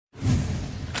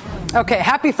Okay,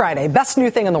 happy Friday. Best new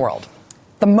thing in the world.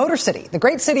 The Motor City, the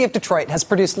great city of Detroit, has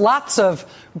produced lots of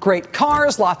great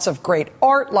cars, lots of great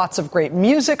art, lots of great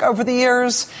music over the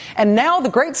years. And now the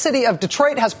great city of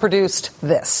Detroit has produced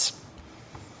this.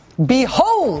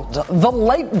 Behold the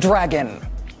Light Dragon.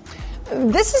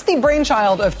 This is the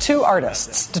brainchild of two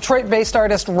artists, Detroit-based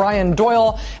artist Ryan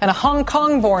Doyle and a Hong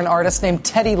Kong-born artist named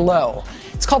Teddy Lowe.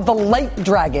 It's called the Light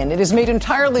Dragon. It is made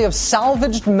entirely of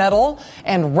salvaged metal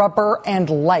and rubber and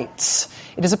lights.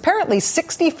 It is apparently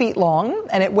 60 feet long,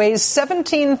 and it weighs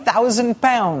 17,000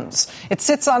 pounds. It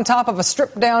sits on top of a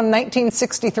stripped-down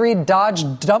 1963 Dodge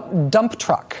dump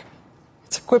truck.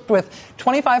 It's equipped with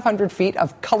 2,500 feet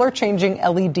of color-changing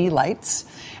LED lights.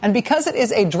 And because it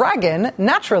is a dragon,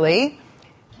 naturally,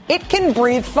 it can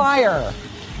breathe fire.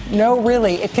 No,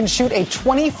 really, it can shoot a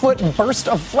 20-foot burst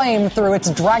of flame through its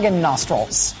dragon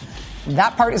nostrils.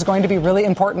 That part is going to be really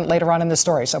important later on in the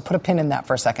story, so put a pin in that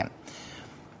for a second.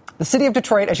 The city of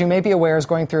Detroit, as you may be aware, is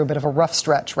going through a bit of a rough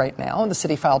stretch right now. The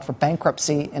city filed for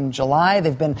bankruptcy in July.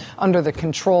 They've been under the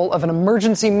control of an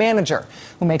emergency manager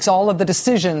who makes all of the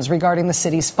decisions regarding the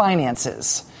city's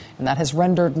finances. And that has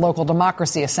rendered local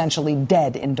democracy essentially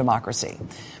dead in democracy.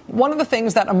 One of the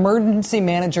things that emergency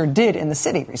manager did in the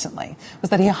city recently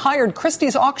was that he hired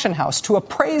Christie's auction house to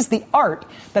appraise the art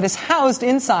that is housed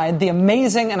inside the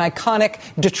amazing and iconic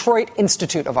Detroit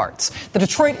Institute of Arts. The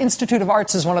Detroit Institute of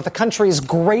Arts is one of the country's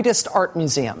greatest art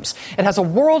museums. It has a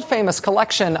world-famous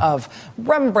collection of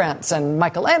Rembrandts and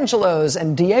Michelangelos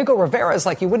and Diego Rivera's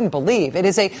like you wouldn't believe. It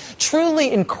is a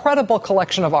truly incredible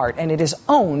collection of art, and it is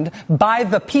owned by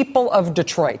the people of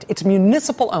Detroit. It's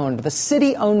municipal owned. The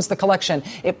city owns the collection.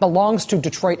 It belongs to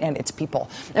Detroit and its people.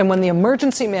 And when the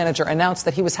emergency manager announced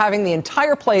that he was having the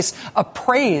entire place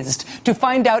appraised to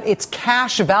find out its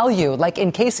cash value, like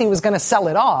in case he was going to sell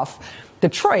it off,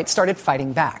 Detroit started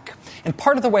fighting back. And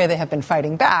part of the way they have been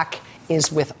fighting back is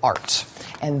with art.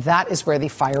 And that is where the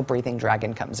fire-breathing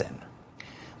dragon comes in.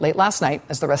 Late last night,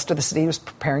 as the rest of the city was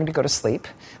preparing to go to sleep,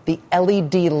 the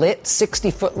LED-lit,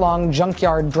 60-foot-long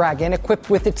junkyard dragon,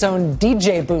 equipped with its own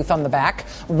DJ booth on the back,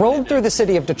 rolled through the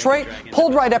city of Detroit,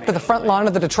 pulled right up to the front lawn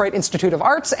of the Detroit Institute of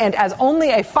Arts, and as only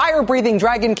a fire-breathing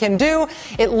dragon can do,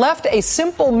 it left a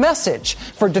simple message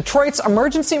for Detroit's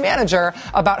emergency manager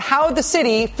about how the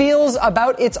city feels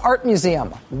about its art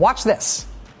museum. Watch this.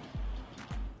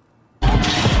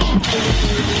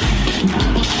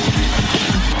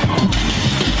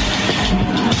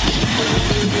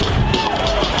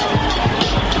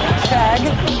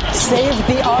 Save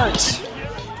the art.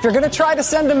 If you're going to try to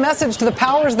send a message to the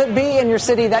powers that be in your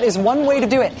city, that is one way to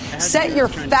do it. Set your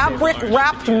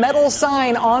fabric-wrapped metal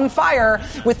sign on fire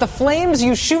with the flames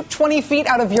you shoot 20 feet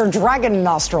out of your dragon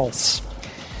nostrils.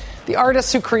 The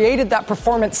artists who created that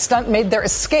performance stunt made their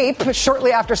escape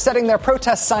shortly after setting their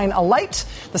protest sign alight.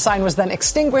 The sign was then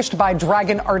extinguished by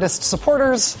dragon artist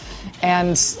supporters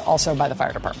and also by the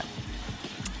fire department.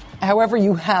 However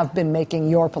you have been making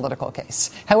your political case,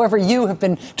 however you have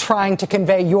been trying to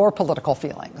convey your political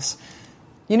feelings,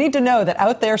 you need to know that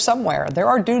out there somewhere, there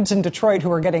are dudes in Detroit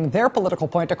who are getting their political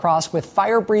point across with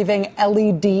fire-breathing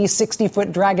LED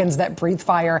 60-foot dragons that breathe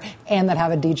fire and that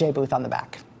have a DJ booth on the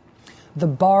back. The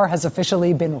bar has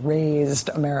officially been raised,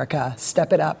 America.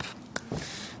 Step it up.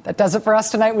 That does it for us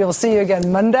tonight. We will see you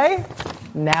again Monday.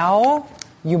 Now,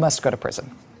 you must go to prison.